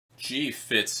Gee,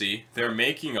 Fitzy, they're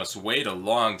making us wait a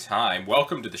long time.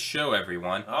 Welcome to the show,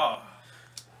 everyone. Oh.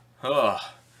 Ugh.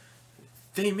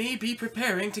 They may be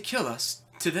preparing to kill us.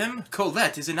 To them,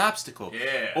 Colette is an obstacle.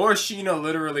 Yeah. Or Sheena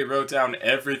literally wrote down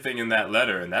everything in that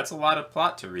letter, and that's a lot of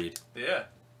plot to read. Yeah.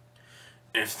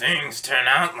 If things turn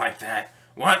out like that,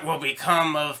 what will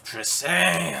become of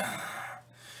Priscilla?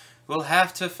 We'll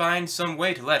have to find some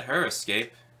way to let her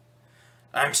escape.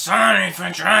 I'm sorry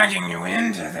for dragging you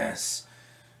into this,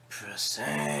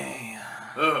 Priscilla.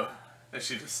 Ugh. And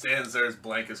she just stands there as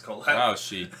blank as Colette. Oh,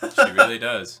 she really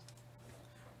does.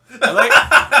 I like.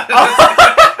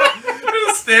 They're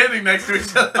just standing next to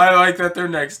each other. I like that they're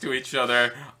next to each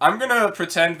other. I'm gonna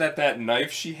pretend that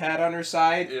knife she had on her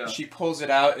side, she pulls it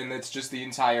out and it's just the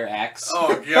entire axe.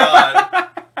 Oh, God.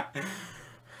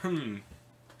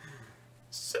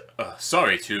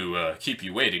 Sorry to keep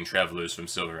you waiting, travelers from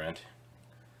Silverant.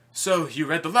 So, you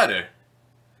read the letter?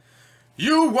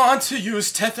 You want to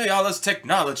use Tethayala's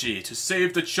technology to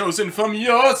save the Chosen from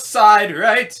your side,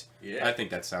 right? Yeah. I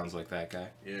think that sounds like that guy.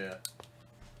 Yeah.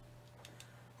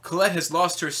 Colette has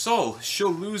lost her soul.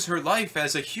 She'll lose her life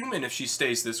as a human if she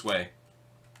stays this way.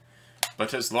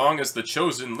 But as long as the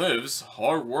Chosen lives,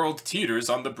 our world teeters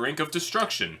on the brink of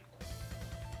destruction.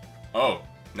 Oh,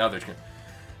 now they're...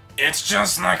 It's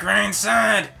just like Rain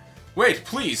said! Wait,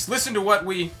 please, listen to what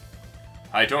we...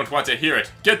 I don't want to hear it.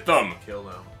 Get them! Kill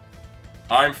them.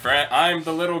 I'm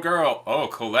the little girl. Oh,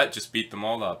 Colette just beat them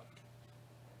all up.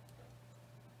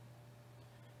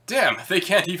 Damn, they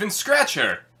can't even scratch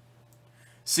her!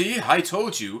 See, I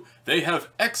told you, they have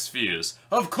X-spheres.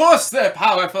 Of course they're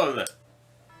powerful!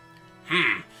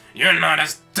 You're not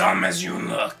as dumb as you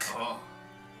look. Oh.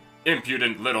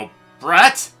 Impudent little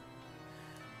brat!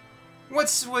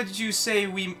 What would you say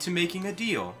to making a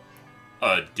deal?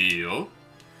 A deal?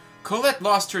 Colette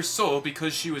lost her soul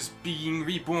because she was being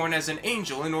reborn as an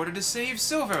angel in order to save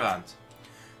Silverant.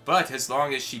 But as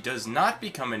long as she does not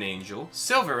become an angel,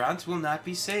 Silverant will not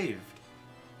be saved.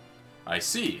 I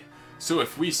see. So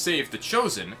if we save the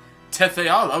Chosen,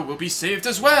 Tethayala will be saved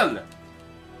as well.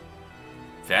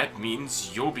 That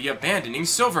means you'll be abandoning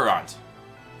Silverant.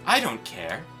 I don't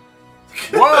care.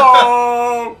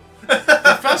 Whoa!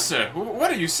 Professor,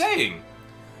 what are you saying?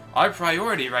 Our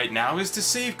priority right now is to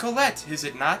save Colette, is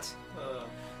it not?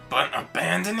 But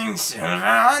abandoning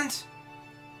Silverant?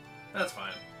 That's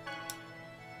fine.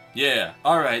 Yeah,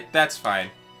 alright, that's fine.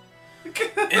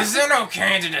 Is it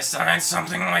okay to decide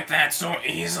something like that so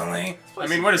easily? I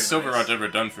mean, what has Silverant ever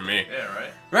done for me? Yeah,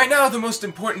 right. Right now, the most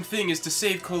important thing is to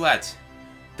save Colette.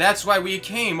 That's why we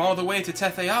came all the way to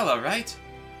Tethayala, right?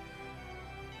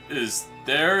 Is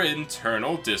there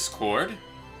internal discord?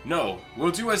 No,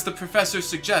 we'll do as the professor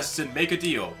suggests and make a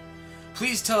deal.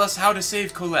 Please tell us how to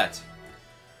save Colette.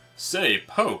 Say,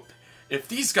 Pope, if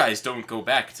these guys don't go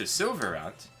back to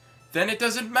Silverant, then it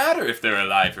doesn't matter if they're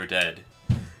alive or dead.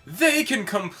 They can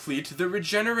complete the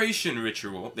regeneration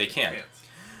ritual. They can't.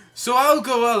 So I'll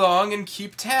go along and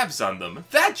keep tabs on them.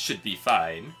 That should be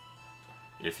fine.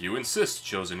 If you insist,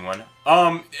 Chosen One.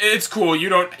 It's cool. You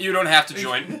don't have to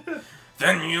join.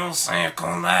 Then you'll save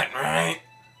Colette, right?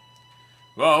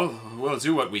 Well, we'll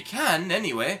do what we can,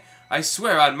 anyway. I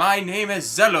swear on my name as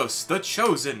Zelos, the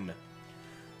Chosen.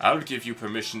 I'll give you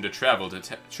permission to travel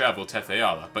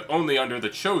Tethayala, but only under the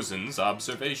Chosen's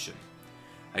observation.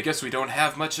 I guess we don't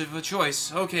have much of a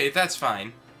choice. Okay, that's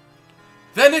fine.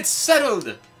 Then it's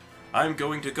settled! I'm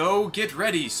going to go get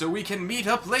ready so we can meet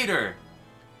up later.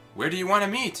 Where do you want to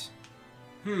meet?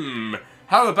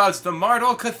 How about the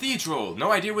Mardol Cathedral?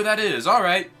 No idea where that is.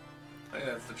 Alright. I think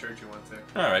that's the church you went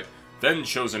to. Alright. Then,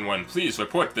 Chosen One, please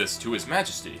report this to His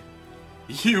Majesty.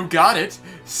 You got it!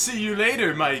 See you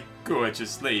later, my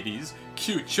gorgeous ladies,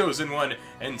 cute Chosen One,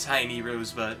 and tiny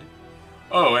Rosebud.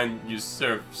 Oh, and you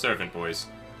servant boys.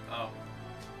 Oh.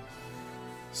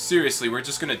 Seriously, we're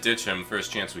just gonna ditch him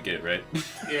first chance we get, right?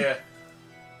 Yeah.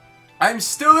 I'm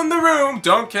still in the room!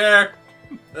 Don't care!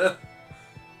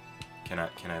 Can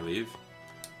I leave?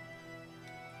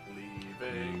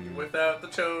 Leaving without the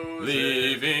Chosen.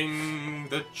 Leaving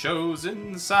the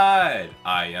Chosen side.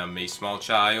 I am a small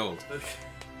child.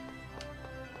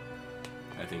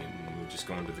 I think we're just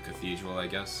going to the cathedral, I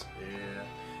guess. Yeah.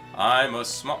 I'm a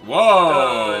small...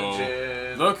 Whoa!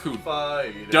 Dungeon Look who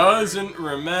fighter. doesn't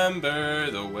remember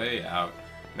the way out.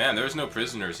 Man, there's no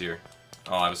prisoners here.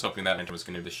 Oh, I was hoping that engine was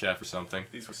going to be the chef or something.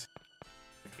 These were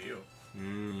for you.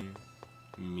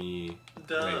 Me.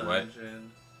 Dungeon Wait, what?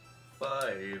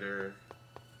 fighter.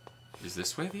 Is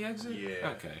this way the exit? Yeah.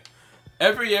 Okay.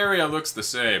 Every area looks the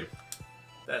same.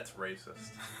 That's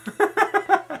racist.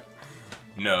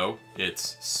 No,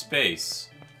 it's space.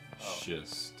 Oh.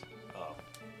 Just. Oh.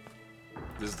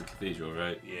 This is the cathedral,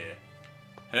 right? Yeah.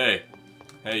 Hey.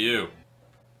 Hey, you.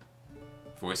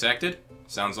 Voice acted?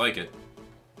 Sounds like it.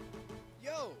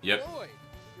 Yo, Yep. Lloyd,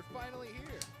 you're finally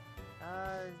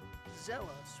here. Zealous,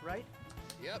 right?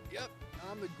 Yep.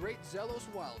 I'm the great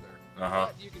Zelos Wilder. Uh-huh.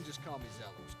 But you can just call me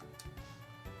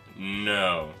Zelos.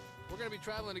 No. We're gonna be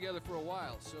traveling together for a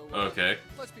while, so Okay.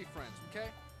 let's be friends, okay?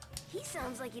 He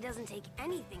sounds like he doesn't take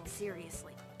anything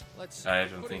seriously. Let's I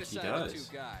don't putting think he aside does. the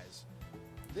two guys.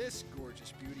 This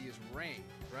gorgeous beauty is Rain,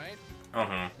 right?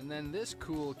 Uh-huh. And then this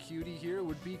cool cutie here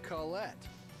would be Colette.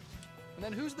 And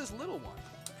then who's this little one?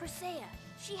 Presea,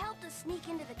 she helped us sneak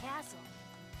into the castle.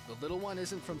 The little one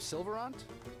isn't from Silverant?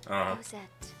 Uh-huh.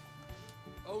 Ozette.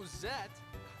 Ozette?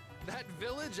 That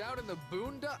village out in the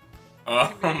boondock? Um,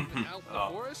 Out in the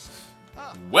forest?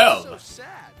 Ah, well. so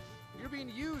sad. You're being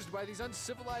used by these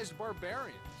uncivilized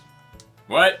barbarians.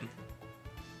 What?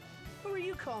 Who are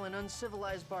you calling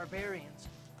uncivilized barbarians?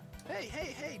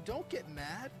 Hey, don't get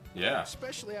mad. Yeah.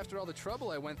 Especially after all the trouble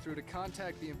I went through to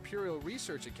contact the Imperial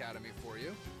Research Academy for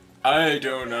you. I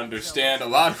don't understand a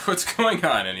lot of what's going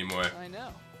on anymore. I know.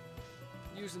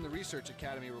 Using the Research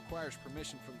Academy requires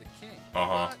permission from the king.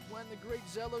 Uh-huh. But when the great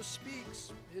Zelos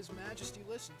speaks, His Majesty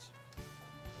listens.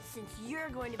 Since you're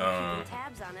going to be keeping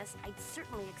tabs on us, I'd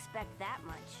certainly expect that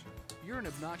much. You're an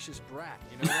obnoxious brat,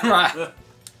 you know that?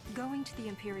 Going to the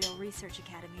Imperial Research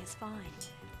Academy is fine.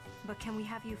 But can we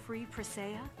have you free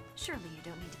Presea? Surely you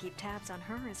don't need to keep tabs on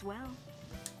her as well.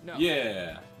 No.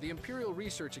 Yeah. The Imperial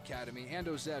Research Academy and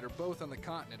Ozette are both on the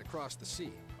continent across the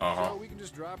sea. Uh-huh. So we can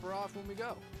just drop her off when we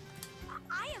go.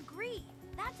 I agree.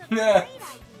 That's a great idea.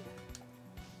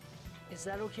 Is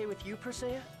that okay with you,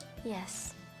 Presea?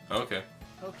 Yes. Okay.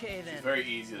 Okay then. It's very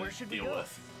easy Where to should we deal go?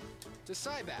 with. To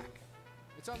Sybac.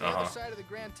 It's on the Uh-huh. other side of the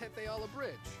Grand Tetheala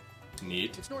Bridge.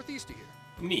 Neat. It's northeast of here.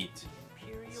 Neat.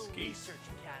 Imperial Skate. Research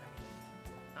Academy.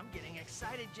 I'm getting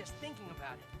excited just thinking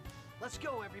about it. Let's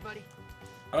go, everybody.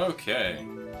 Okay.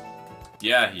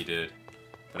 Yeah, he did.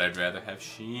 But I'd rather have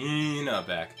Sheena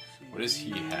back. What does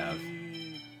he have?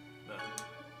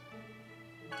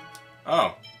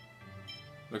 Oh.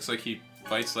 Looks like he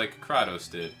fights like Kratos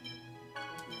did.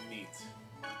 Neat.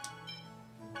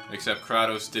 Except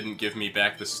Kratos didn't give me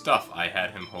back the stuff I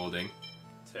had him holding.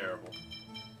 Terrible.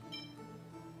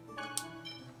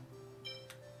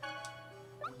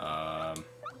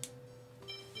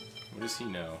 What does he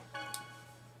know?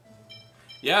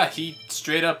 Yeah, he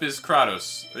straight up is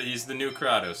Kratos. He's the new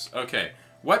Kratos. Okay.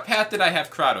 What path did I have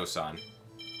Kratos on?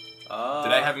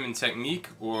 Did I have him in technique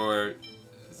or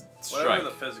strike? Whatever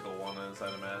the physical one is,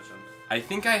 I'd imagine. I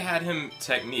think I had him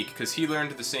technique because he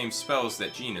learned the same spells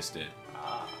that Genis did.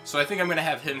 Ah, So I think I'm going to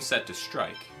have him set to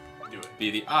strike. do it.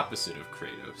 Be the opposite of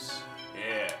Kratos.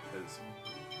 Yeah, because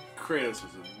Kratos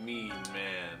was a mean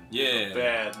man. Yeah. A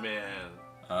bad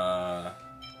man.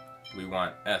 We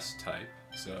want S-type,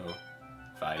 so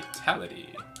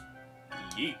Vitality.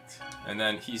 Yeet. And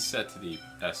then he's set to the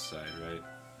S side, right?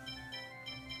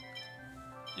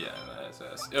 Yeah, that's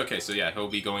S. Okay, so yeah, he'll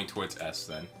be going towards S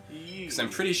then. Because I'm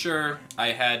pretty sure I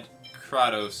had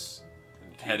Kratos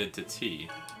headed to T.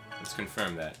 Let's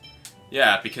confirm that.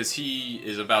 Yeah, because he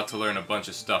is about to learn a bunch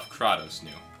of stuff Kratos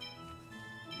knew.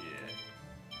 Yeah.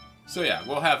 So yeah,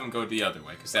 we'll have him go the other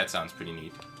way, because that sounds pretty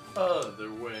neat.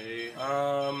 Other way.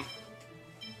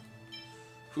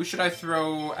 Who should I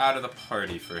throw out of the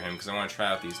party for him? Because I want to try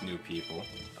out these new people.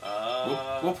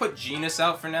 We'll put Genis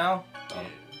out for now.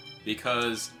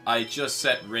 Because I just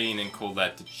set Rain and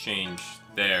Colette to change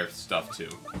their stuff too.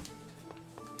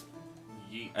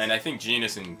 Yeet. And I think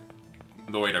Genis and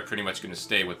Lloyd are pretty much going to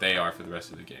stay what they are for the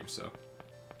rest of the game, so.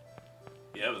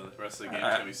 Yeah, but the rest of the game's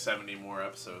gonna be 70 more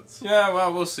episodes. Yeah,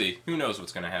 well, we'll see. Who knows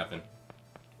what's going to happen.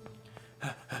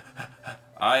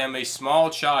 I am a small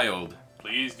child.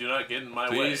 Please do not get in my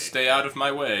way. Please stay out of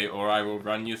my way, or I will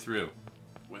run you through.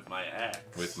 With my axe.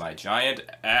 With my giant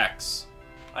axe.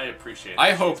 I appreciate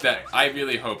I that hope she's that, axe. I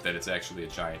really hope that it's actually a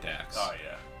giant axe. Oh,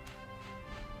 yeah.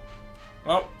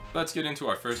 Well, let's get into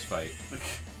our first fight.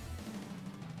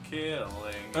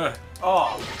 Killing.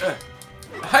 Oh!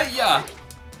 Hiya!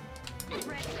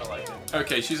 I like it.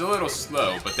 Okay, she's a little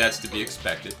slow, but that's to be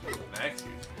expected. Axe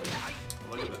usually.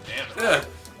 Look at the damage.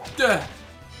 Duh.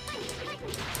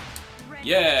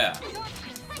 Yeah!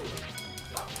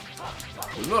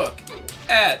 Look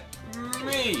at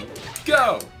me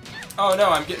go! Oh no,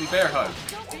 I'm getting bear hugged.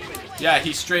 Yeah,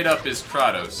 he straight up is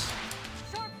Kratos.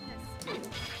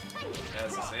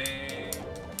 That's the same.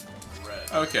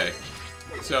 Red. Okay,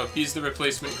 so he's the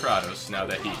replacement Kratos now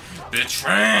that he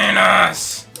betrayed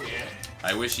us! Yeah.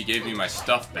 I wish he gave me my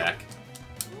stuff back.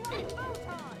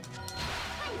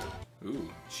 Ooh,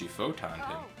 she photoned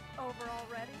him. Over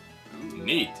already?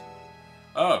 Neat.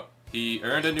 Oh, he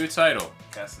earned a new title.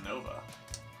 Casanova.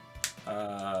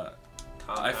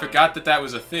 I forgot that that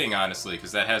was a thing, honestly,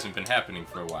 because that hasn't been happening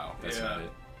for a while. That's Yeah. not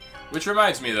it. Which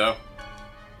reminds me, though.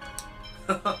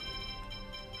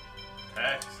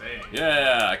 Taxing.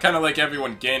 Yeah, I kind of like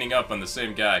everyone gaining up on the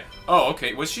same guy. Oh,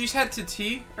 okay. Was she head to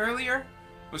T earlier?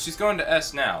 Well, she's going to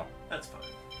S now. That's fine.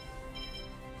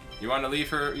 You want to leave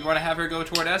her? You want to have her go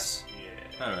toward S?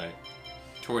 Yeah. All right.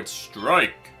 Toward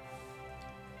strike.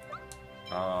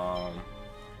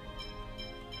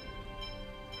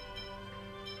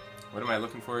 What am I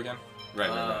looking for again?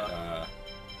 Right.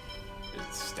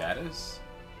 It's status?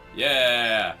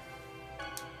 Yeah!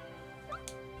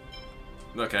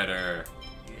 Look at her.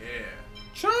 Yeah.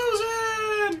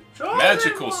 Chosen! Chosen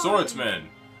Magical one! swordsman.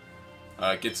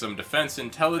 Get some defense,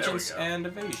 intelligence, There we go. and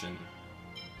evasion.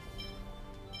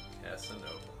 Casanova.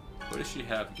 What does she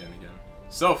have again?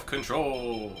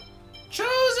 Self-control.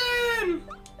 Chosen!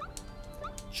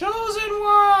 Chosen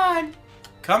one!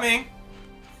 Coming!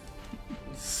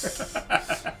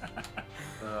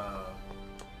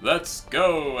 Let's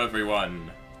go,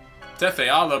 everyone!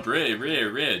 Tefeala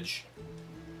Ridge.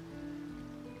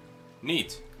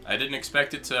 Neat. I didn't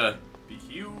expect it to, Be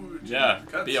huge. yeah,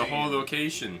 be a whole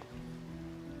location.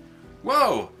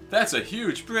 Whoa! That's a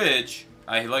huge bridge!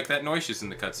 I like that noise in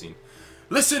the cutscene.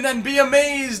 Listen and be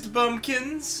amazed,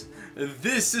 bumpkins!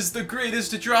 This is the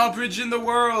greatest drawbridge in the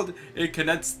world! It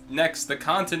connects the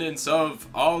continents of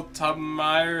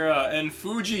Altamira and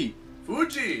Fuji.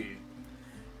 Fuji.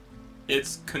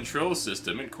 Its control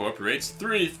system incorporates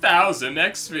 3,000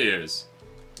 X-spheres.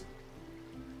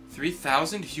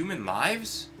 3,000 human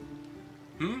lives?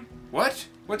 What?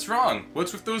 What's wrong?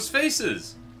 What's with those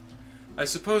faces? I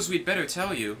suppose we'd better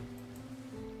tell you.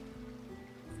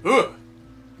 Ugh!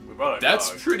 We brought a That's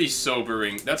dog. pretty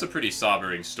sobering. That's a pretty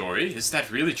sobering story. Is that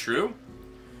really true?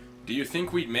 Do you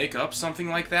think we'd make up something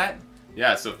like that?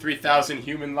 Yeah, so 3,000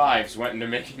 human lives went into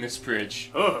making this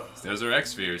bridge. Ugh. Those are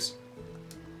X-spheres.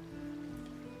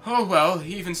 Oh well,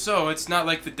 even so, it's not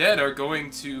like the dead are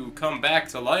going to come back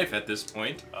to life at this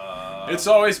point. It's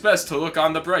always best to look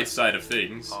on the bright side of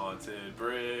things. Haunted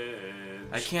bridge.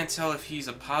 I can't tell if he's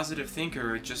a positive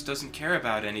thinker or just doesn't care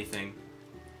about anything.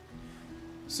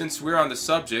 Since we're on the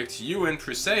subject, you and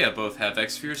Presea both have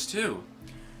X-spheres too.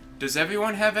 Does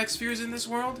everyone have X-spheres in this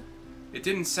world? It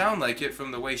didn't sound like it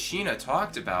from the way Sheena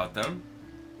talked about them.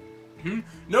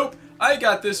 Nope, I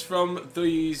got this from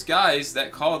these guys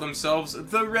that call themselves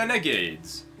the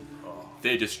Renegades.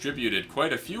 They distributed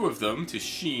quite a few of them to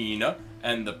Sheena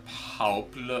and the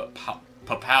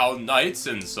Papal Knights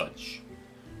and such.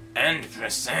 And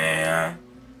Presea?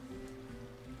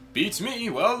 Beats me,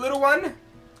 well, little one?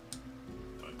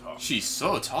 Don't talk. She's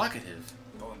so talkative.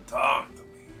 Don't talk to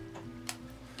me.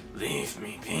 Leave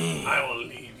me be. I will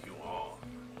leave you all.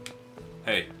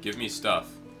 Hey, give me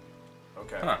stuff.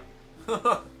 Okay.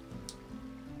 Huh.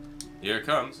 Here it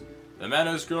comes. The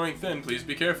mannow's growing thin, please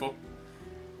be careful.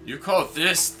 You call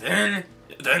this thin?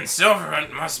 Then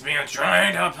Silverhunt must be a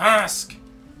dried up husk.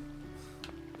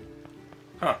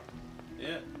 Huh.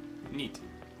 Yeah. Neat.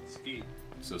 Ski.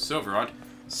 So Silverhunt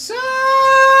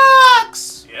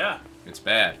sucks! Yeah. It's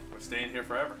bad. We're staying here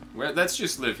forever. Let's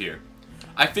just live here.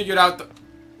 I figured out the...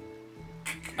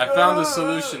 I found the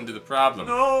solution to the problem.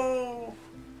 No.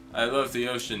 I love the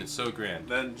ocean, it's so grand.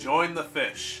 Then join the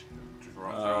fish. Just throw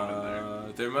 'em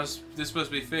in there. This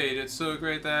must be fate. It's so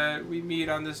great that we meet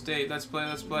on this date. Let's play,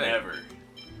 let's play. Never.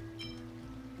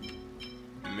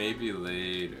 Maybe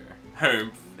later.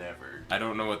 Never. I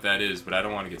don't know what that is, but I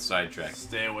don't want to get sidetracked.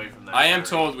 Stay away from that. I am bird.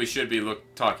 told we should be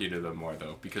talking to them more,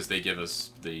 though, because they give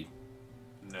us the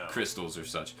No. crystals or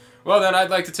such. Well, then, I'd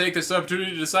like to take this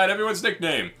opportunity to decide everyone's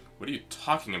nickname. What are you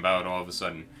talking about all of a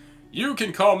sudden? You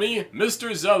can call me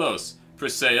Mr. Zelos.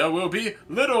 Presea will be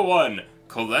Little One.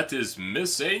 Colette is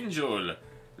Miss Angel.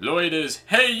 Lloyd is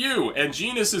Hey You, and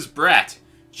Genus is Brat.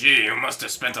 Gee, you must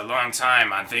have spent a long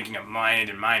time on thinking of mine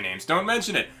and my names. Don't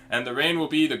mention it. And the rain will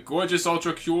be the gorgeous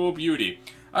ultra cool beauty.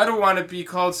 I don't want to be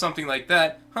called something like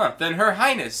that. Huh, then Her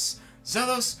Highness.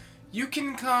 Zelos, you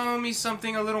can call me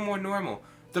something a little more normal.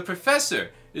 The Professor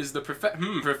is the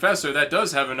Professor. That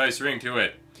does have a nice ring to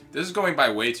it. This is going by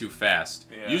way too fast.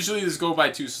 Yeah. Usually this go by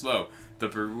too slow. The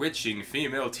bewitching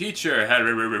female teacher.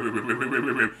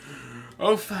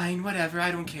 Oh, fine, whatever.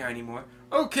 I don't care anymore.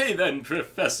 Okay then,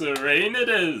 Professor Rain, it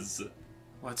is.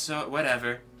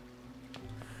 Whatever.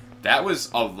 That was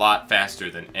a lot faster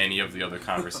than any of the other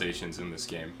conversations in this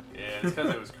game. Yeah, it's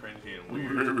because it was cringy and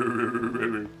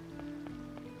weird.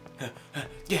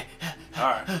 Yeah.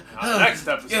 Alright, on the next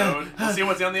episode, we'll see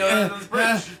what's on the other end of this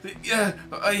bridge. Yeah,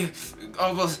 I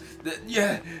almost.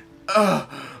 Yeah.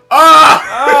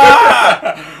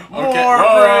 Ah! Okay. More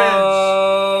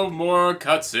Whoa, more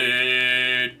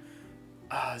cutscene.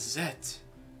 Zet.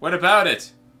 What about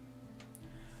it?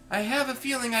 I have a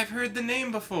feeling I've heard the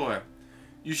name before.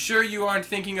 You sure you aren't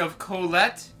thinking of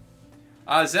Colette?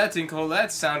 Zet and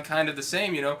Colette sound kind of the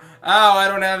same, you know. Ow, I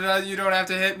don't have, you don't have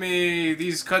to hit me.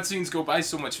 These cutscenes go by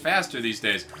so much faster these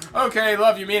days. Okay,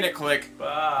 love you, mean it, click.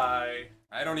 Bye.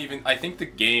 I think the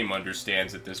game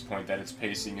understands at this point that its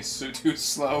pacing is so too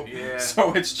slow. Yeah.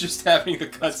 So it's just having the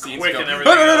cutscenes quick go. and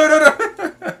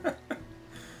everything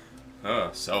Oh,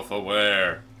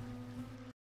 self-aware.